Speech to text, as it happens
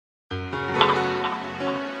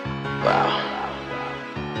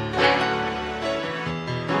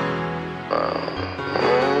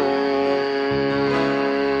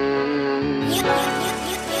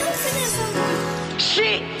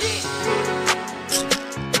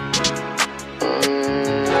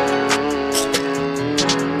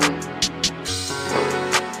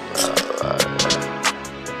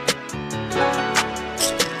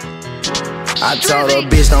told her,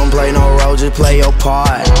 bitch, don't play no role, just play your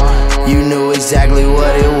part. You knew exactly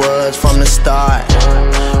what it was from the start.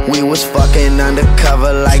 We was fucking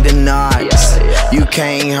undercover like the Knots. You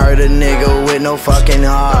can't hurt a nigga with no fucking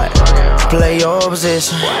heart. Play your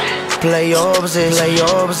position, play your position, play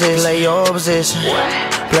your position, play your position,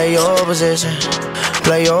 play your position,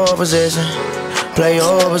 play your position, play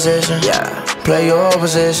your position, play your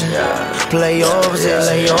position, play your position,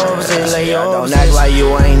 play your position, play your position. Don't act like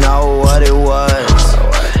you ain't know what it was.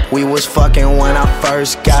 We was fucking when I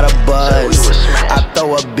first got a buzz. I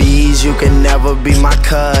throw up bees, you can never be my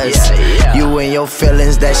cuz. You and your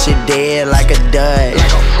feelings, that shit dead like a dud.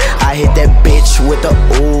 I hit that bitch with the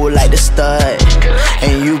ooh like the stud.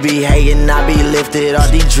 And you be hating, I be lifted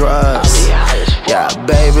off these drugs. Yeah,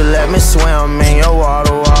 baby, let me swim in your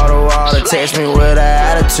water, water, water. Text me with an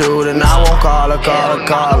attitude and I won't call her, call her,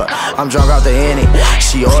 call her. I'm drunk off the Henny,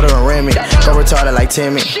 she ordering Remy. Go retarded like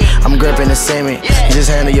Timmy, I'm gripping the semi. Just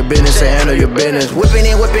handle your business and handle your business. Whipping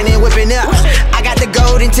it, whipping it, whipping up. I got the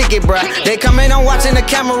golden ticket, bruh. They coming on watching the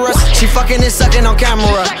cameras. She fucking and sucking on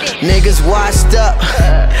camera. Niggas washed up,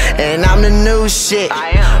 and I'm the new shit.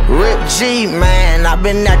 Rip G, man, I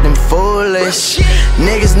been acting foolish.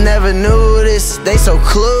 Niggas never knew this, they so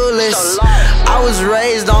clueless. I was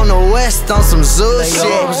raised on the west on some zoo shit.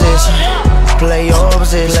 Play your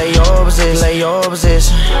position, play your position, play your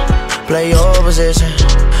position, play your position,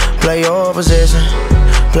 play your position,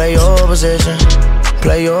 play your position,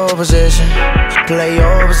 play your position, play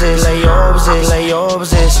your position, play your position, play your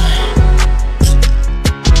position.